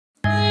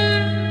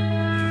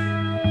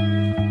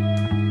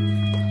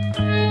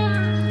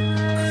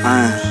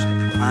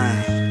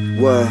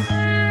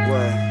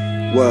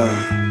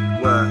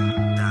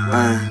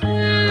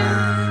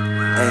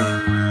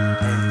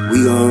We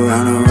go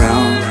round and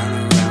round.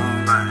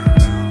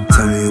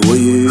 Tell me what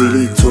you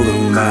really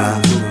talking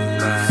about.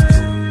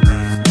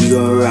 We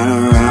go round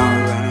and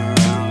round.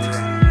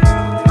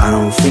 I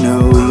don't think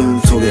that we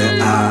can talk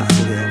it out.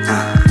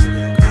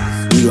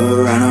 We go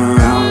round and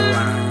round.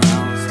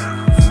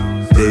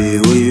 Baby,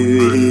 what you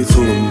really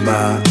talking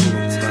about?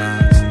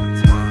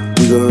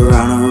 We go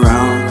round and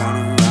round.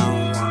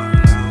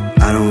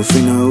 I don't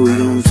think that we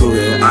can talk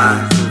it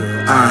out.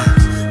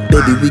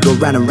 Baby, we go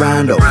round and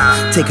round, oh.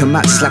 Take a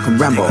match just like I'm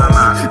Rambo.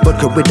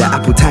 Vodka with the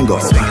apple tango.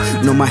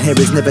 No, my hair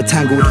is never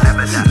tangled.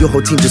 Your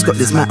whole team just got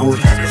dismantled.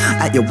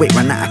 At your weight,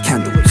 ran out of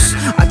candles.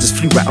 I just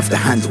flew right off the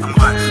handle.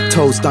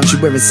 Toes done, she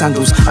wearing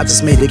sandals. I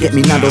just made her get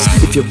me nandos.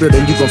 If you're real,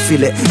 then you gon'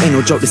 feel it. Ain't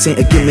no joke, this ain't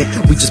a gimmick.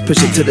 We just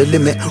push it to the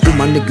limit. All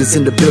my niggas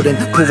in the building.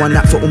 Pour one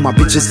out for all my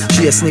bitches.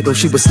 She a sniggle,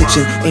 she was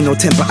snitching. Ain't no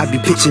temper, I be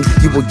pitching.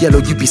 You were yellow,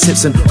 you be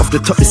Simpson. Off the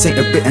top, this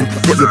ain't a bitten.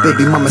 Get your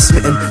baby mama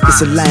smitten.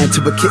 It's a lion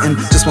to a kitten.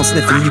 Just one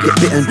sniff and you get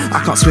bitten. I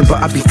can't swim, but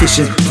I be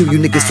fishing. Kill you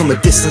niggas from a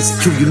distance.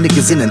 Kill you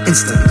niggas in an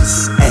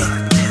instance. Ay,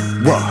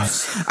 what?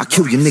 I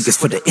kill you niggas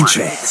for the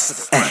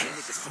interest. Ay,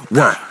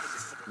 what?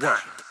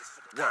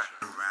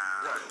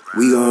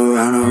 We go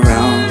round and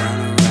round.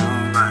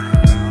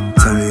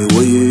 Tell me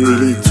what you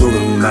really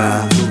talking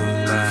about.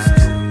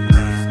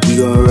 We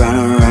go round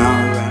and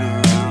round.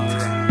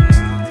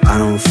 I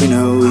don't think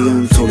that we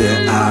can talk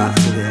it out.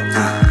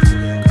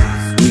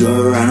 We go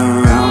round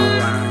and round.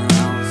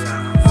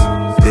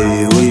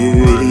 Baby, what you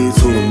really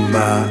talking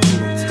about?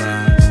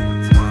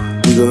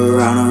 We go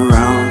round and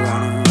round.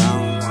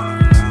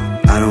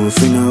 I don't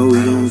think that we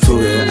can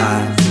talk it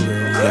out.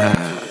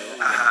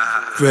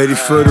 Ready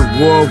for the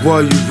war,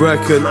 while you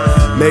reckon?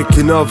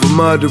 Making of a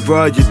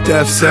murderer your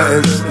death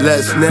sentence.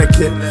 Let's neck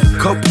it,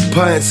 couple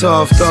pints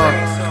after.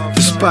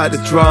 Despite the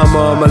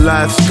drama, my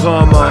life's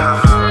calmer.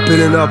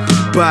 Building up the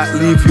back,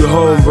 leave you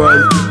home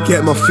run.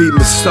 Get my feet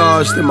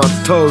massaged and my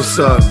toes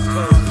sucked.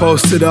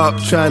 Posted up,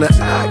 trying to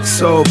act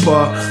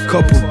sober.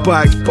 Couple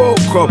bikes, boat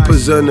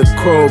croppers and a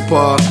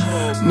crowbar.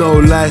 No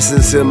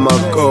license in my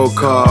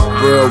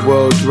go-kart. Real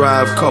world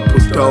drive, couple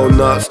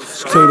donuts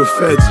till the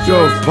feds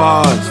drove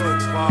past.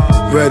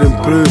 Red and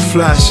blue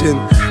flashing,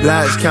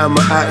 lights,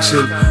 camera,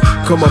 action.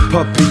 Got my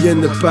puppy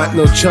in the back,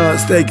 no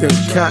chance they can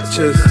catch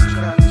us.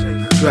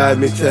 Drive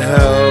me to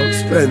hell,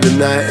 spend the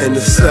night in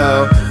the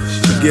cell.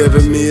 She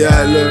giving me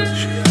that look,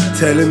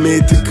 telling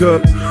me to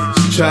cook.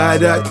 She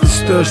tried acting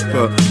stush,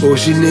 but all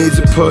she needs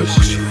a push.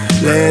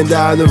 Laying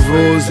down the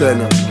rules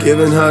and I'm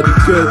giving her the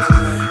goods.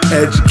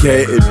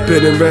 Educated,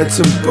 been and read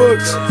some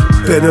books,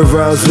 been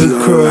around some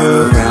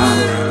crew.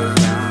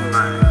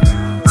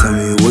 Tell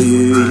me what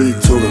you really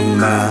talking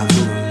about.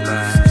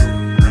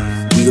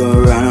 We go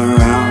round and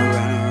round.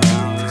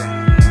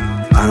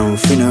 I don't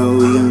think that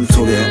we can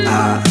talk it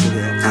out.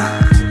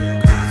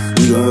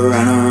 We go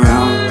round and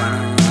round.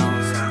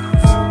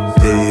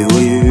 Baby,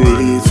 what you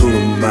really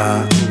talking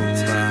about?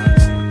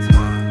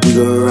 We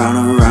go round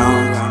and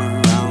round.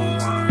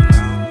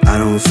 I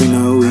don't think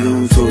that we can